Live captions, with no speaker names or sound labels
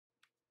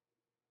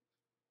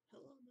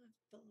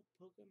fellow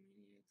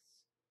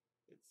Pokemaniacs,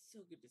 it's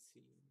so good to see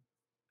you.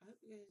 I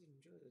hope you guys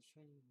enjoy the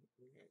shiny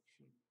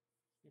reaction.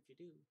 If you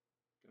do,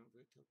 don't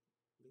forget to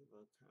leave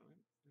a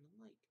comment and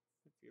a like.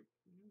 If you're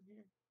new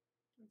here,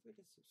 don't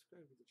forget to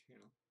subscribe to the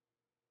channel.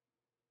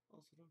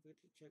 Also, don't forget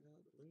to check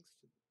out the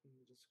links in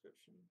the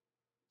description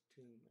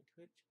to my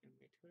Twitch and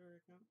my Twitter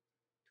account.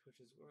 Twitch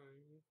is where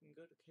you can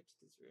go to catch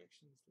these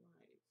reactions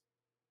live.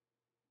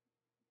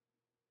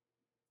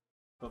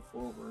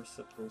 Before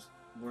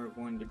we're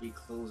going to be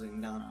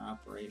closing down our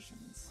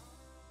operations,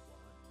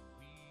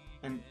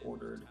 and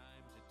ordered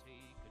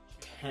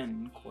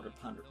 10 quarter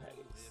pounder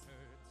patties.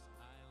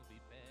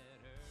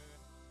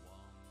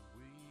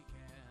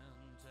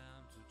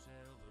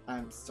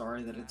 I'm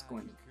sorry that it's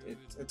going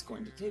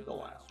to take a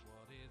while.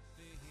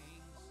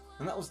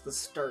 And that was the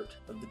start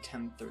of the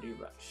 10:30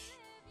 rush.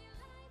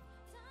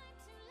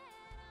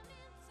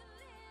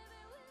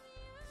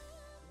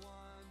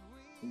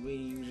 We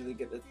usually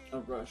get a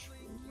rush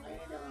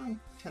right around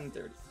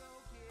 10:30.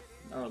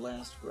 Our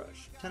last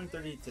rush,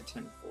 10:30 to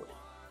 10:40.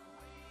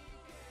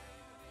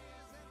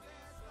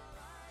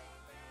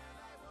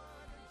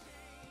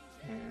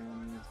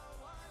 And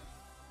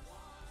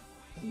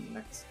the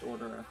next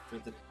order after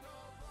the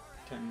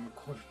 10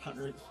 quarter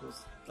pounders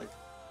was like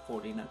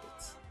 40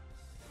 nuggets.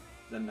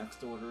 The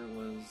next order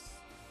was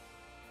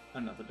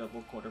another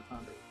double quarter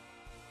pounder.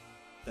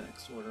 The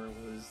next order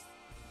was,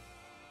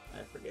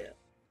 I forget.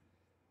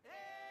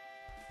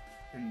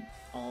 And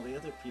all the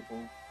other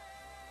people,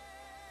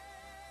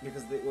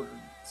 because they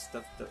ordered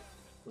stuff that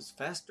was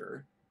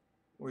faster,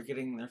 were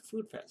getting their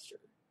food faster.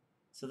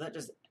 So that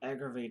just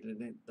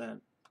aggravated it,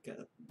 that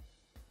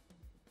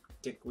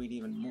dickweed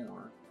even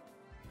more.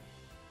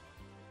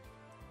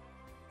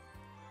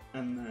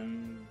 And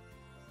then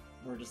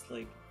we're just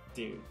like,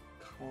 dude,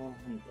 calm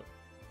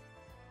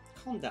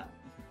down.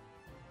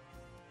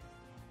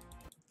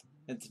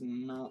 It's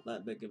not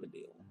that big of a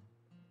deal.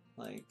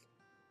 Like,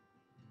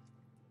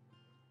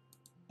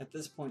 at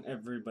this point,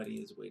 everybody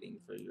is waiting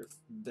for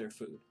their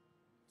food.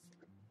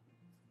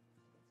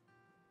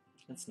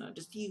 It's not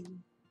just you.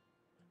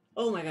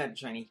 Oh my god,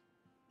 shiny.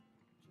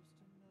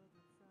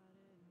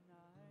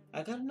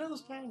 I got a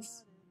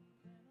Nosepass.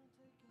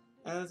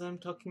 As I'm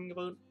talking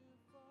about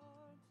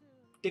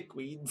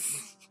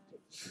dickweeds.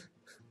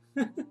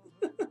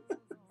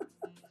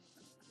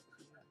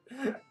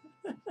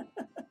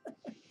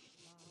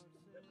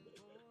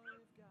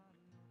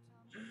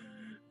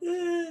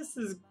 This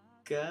has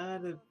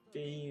gotta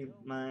be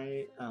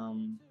my,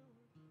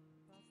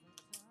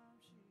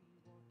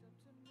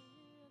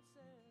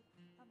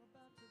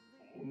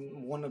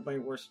 one of my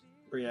worst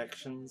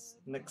reactions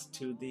next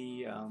to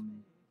the,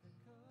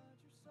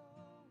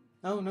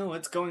 oh no,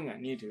 it's going on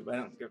YouTube, I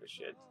don't give a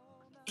shit.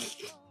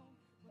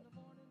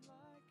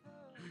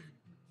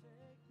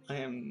 I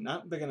am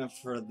not big enough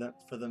for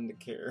them to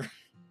care.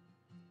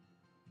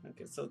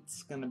 Okay, so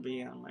it's gonna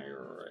be on my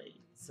right,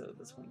 so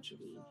this one should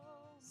be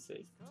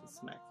safe to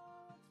smack.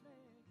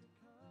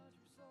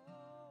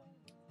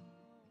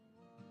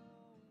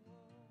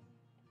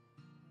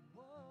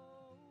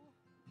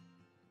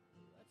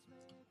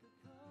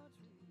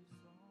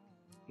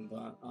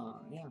 But,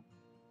 yeah.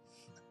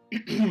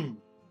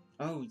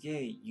 Oh,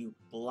 yay, you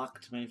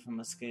blocked me from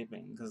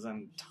escaping, because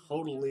I'm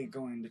totally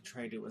going to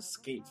try to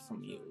escape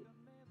from you.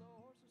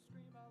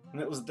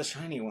 And it was the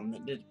shiny one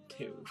that did it,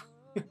 too.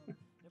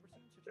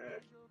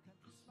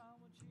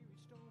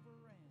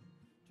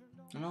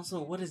 And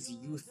also, what is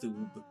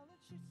YouTube?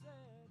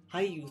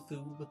 Hi,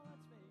 YouTube.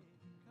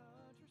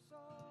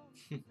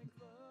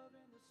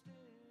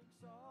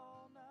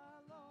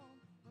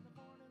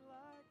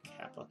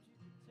 Kappa.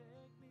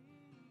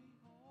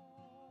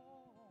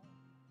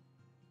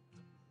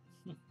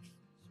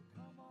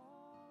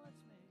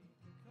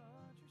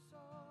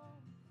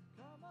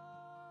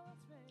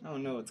 Oh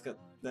no, it's got,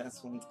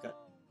 this one's got,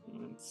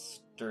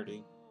 it's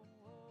sturdy.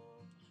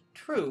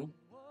 True.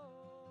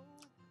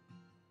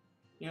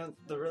 You know,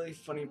 the really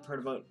funny part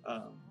about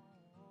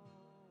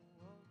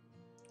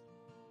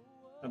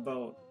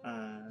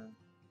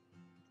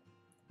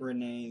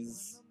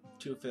Renee's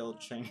two failed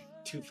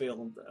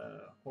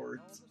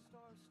hordes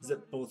is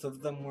that both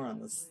of them were on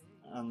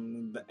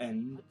the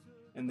end,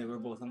 and they were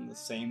both on the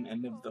same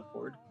end of the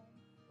horde.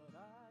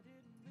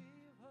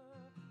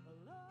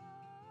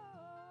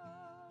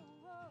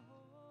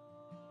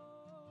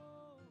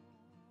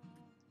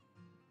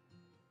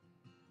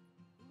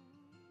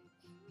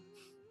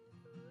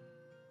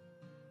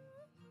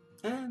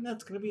 And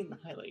that's gonna be in the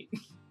highlight.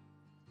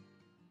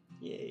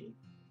 Yay.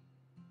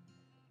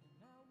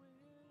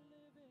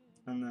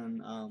 And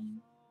then,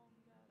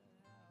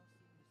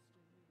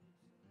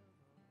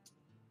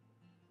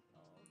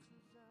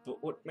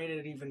 but what made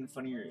it even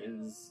funnier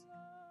is,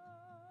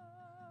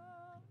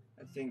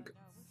 I think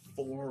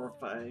 4 or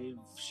 5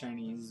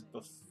 shinies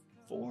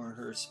before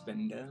her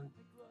Spinda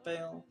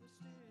fail.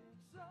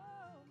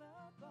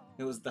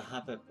 It was the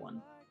Hoppip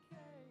one.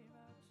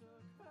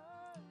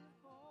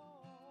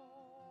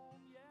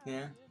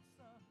 Yeah?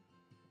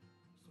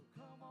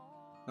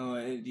 Oh,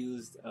 it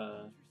used,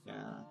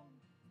 yeah.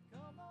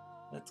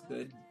 That's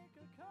good.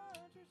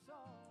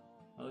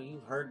 Oh,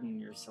 you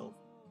harden yourself,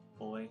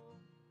 boy.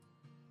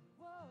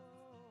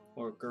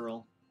 Or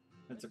girl.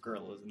 It's a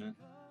girl, isn't it?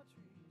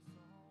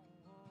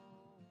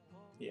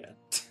 Yeah.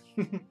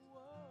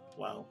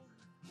 Wow.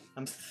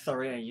 I'm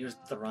sorry I used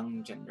the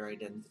wrong gender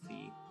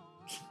identity.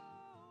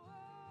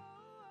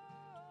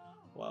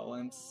 Wow,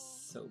 I'm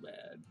so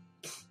bad.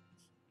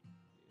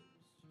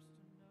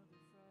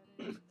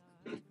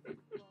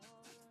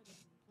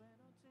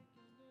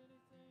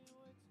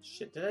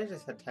 Shit, did I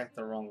just attack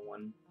the wrong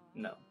one?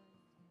 No.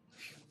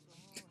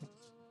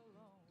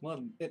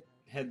 Well, it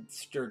had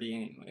sturdy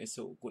anyway,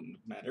 so it wouldn't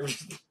have mattered.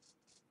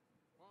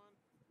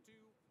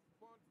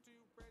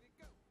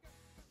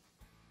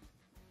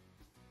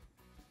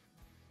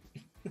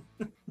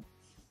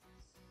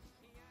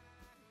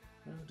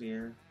 Oh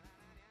dear.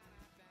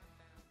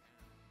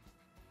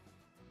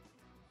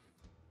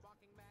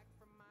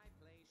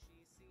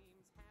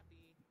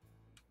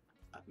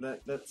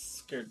 That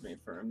scared me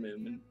for a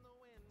moment.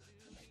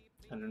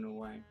 I don't know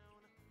why.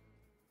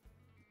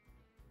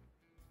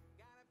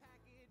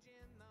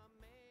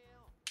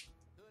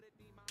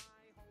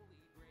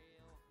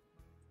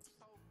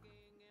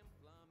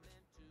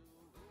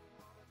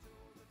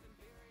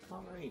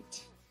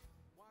 Alright.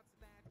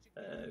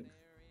 Bag.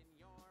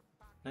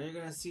 Now you're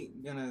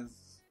gonna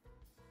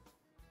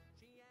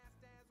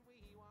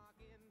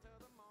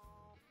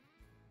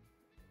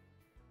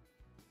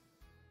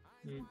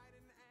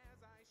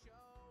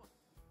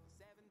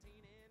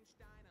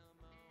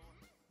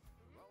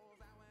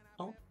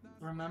Oh,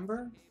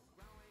 remember?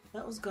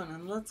 That was gonna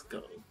let's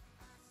go.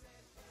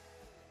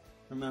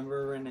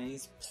 Remember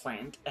Renee's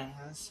plant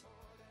ass?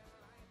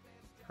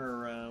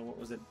 Her, what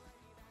was it?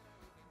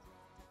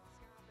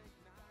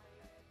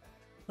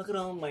 Look at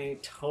all my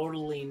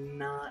totally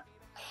not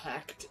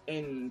hacked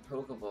in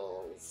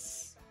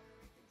Pokeballs.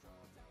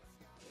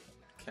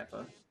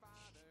 Keppa.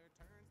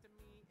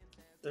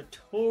 They're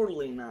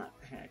totally not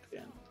hacked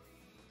in.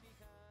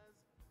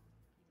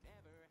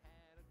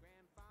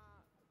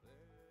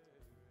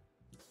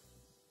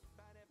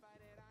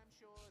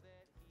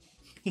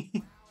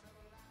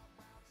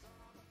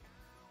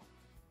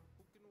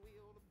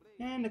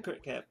 And a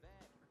crit cap.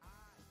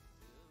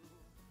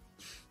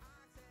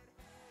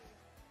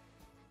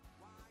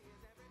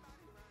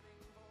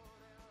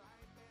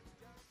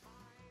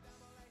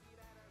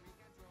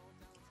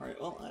 Alright,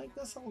 well, I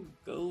guess I'll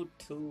go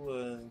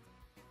to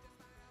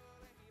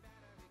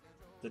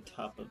the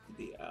top of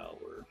the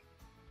hour.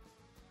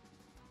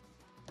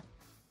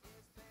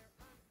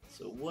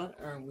 So what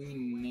are we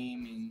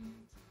naming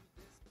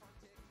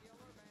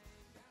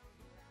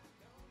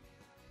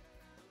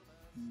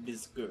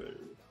this girl?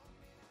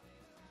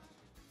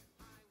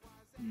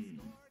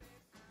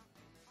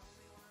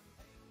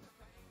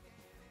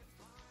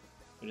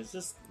 What is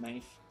this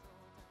knife?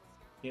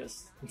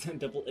 Yes,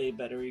 AA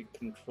battery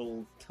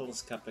controlled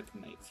telescopic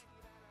knife.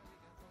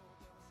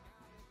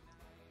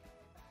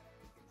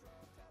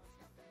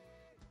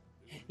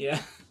 Yeah.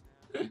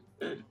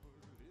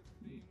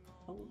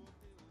 Oh.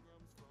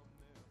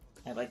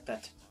 I like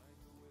that.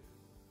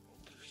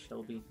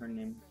 Shelby, her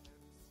name.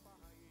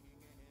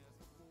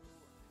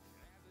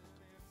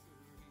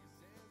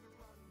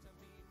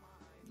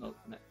 Oh,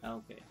 no,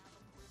 okay.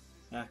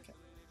 Okay.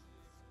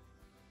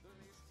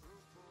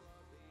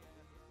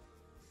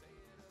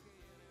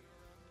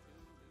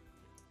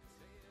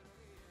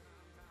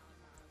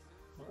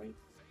 Alright.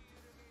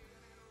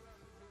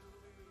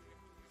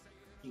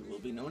 You will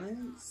be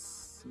known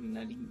as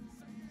Nadine.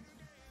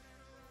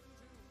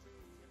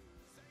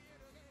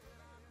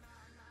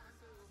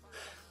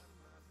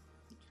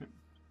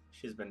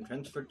 She's been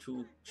transferred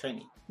to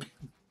Shiny.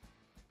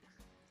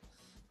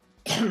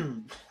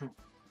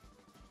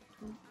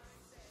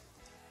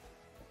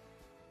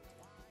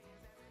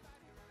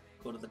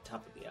 Go to the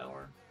top of the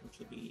hour, which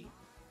will be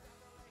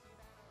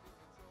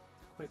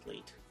quite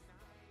late.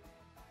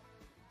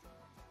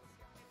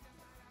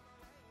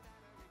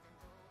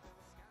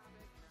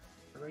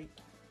 Right.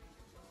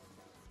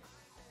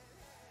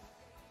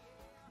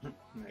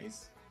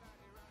 Nice.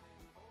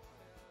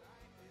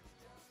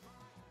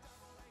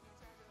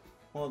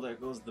 Well, there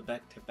goes the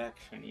back-to-back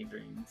shiny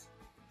dreams.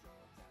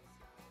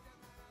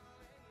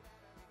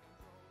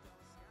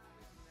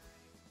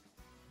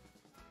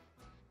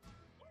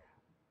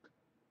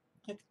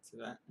 I can see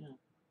that, yeah.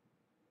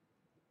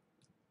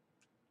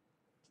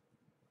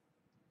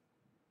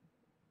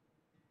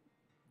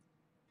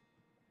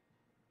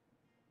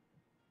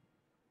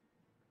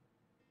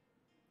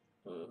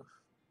 Ugh.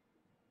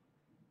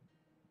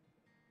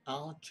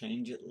 I'll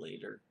change it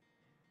later.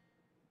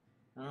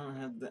 I don't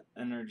have the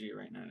energy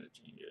right now to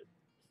change it.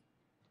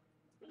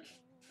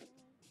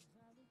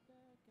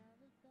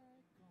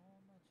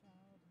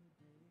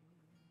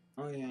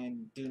 Oh yeah, I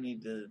do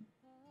need to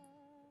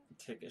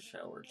take a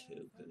shower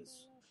too,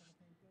 because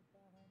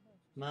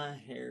my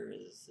hair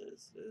is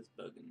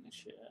bugging the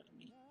shit out of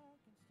me.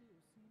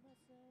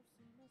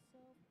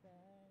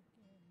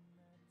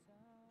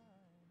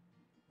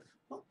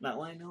 Well,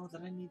 now I know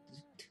that I need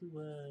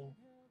to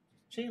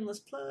shameless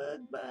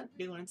plug, but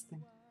doing its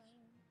thing.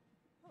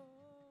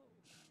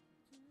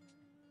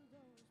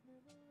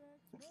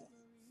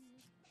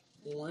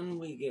 when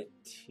we get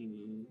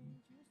to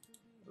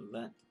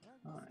that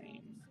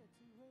time,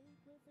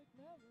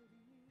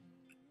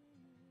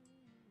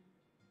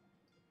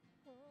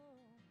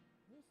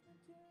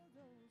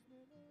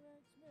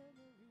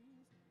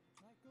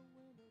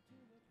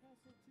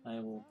 I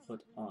will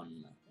put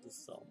on the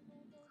song.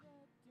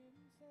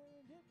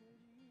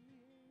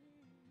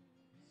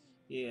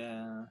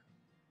 Yeah.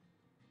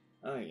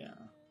 Oh yeah.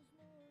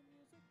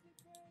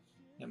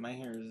 Yeah, my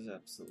hair is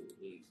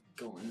absolutely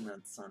going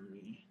nuts on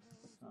me.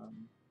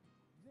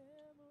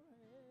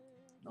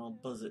 I'll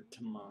buzz it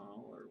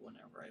tomorrow or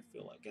whenever I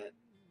feel like it.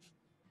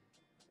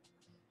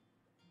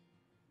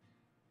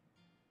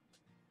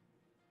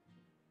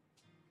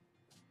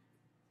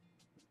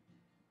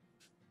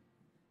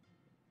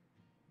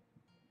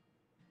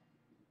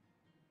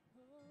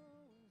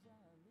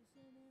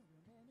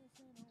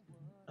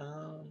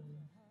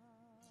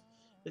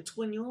 It's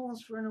when you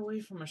almost run away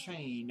from a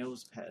shiny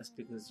Nosepass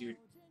because you're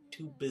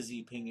too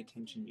busy paying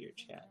attention to your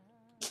chat.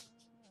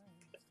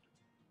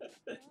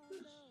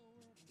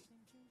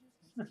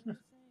 Thank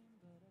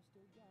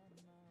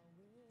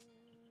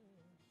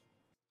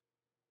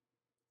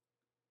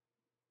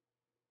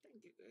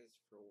you guys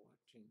for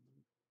watching.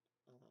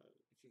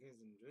 If you guys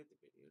enjoyed the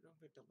video, don't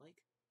forget to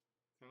like,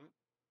 comment,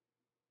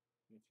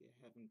 and if you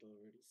haven't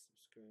already,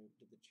 subscribe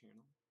to the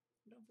channel.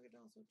 And don't forget to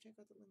also check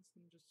out the links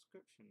in the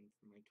description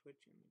for my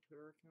Twitch and my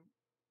Twitter account.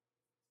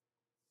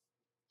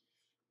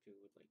 If you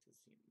would like to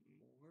see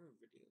more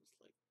videos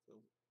like the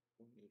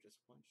one you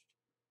just watched,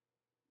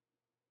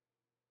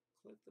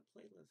 click the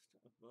playlist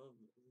above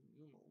the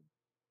numeral.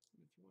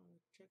 And if you want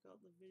to check out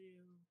the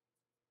video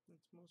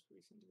that's most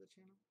recent to the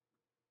channel,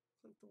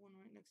 click the one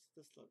right next to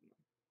the slug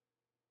mark.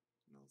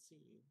 And I'll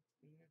see you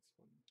in the next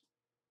one.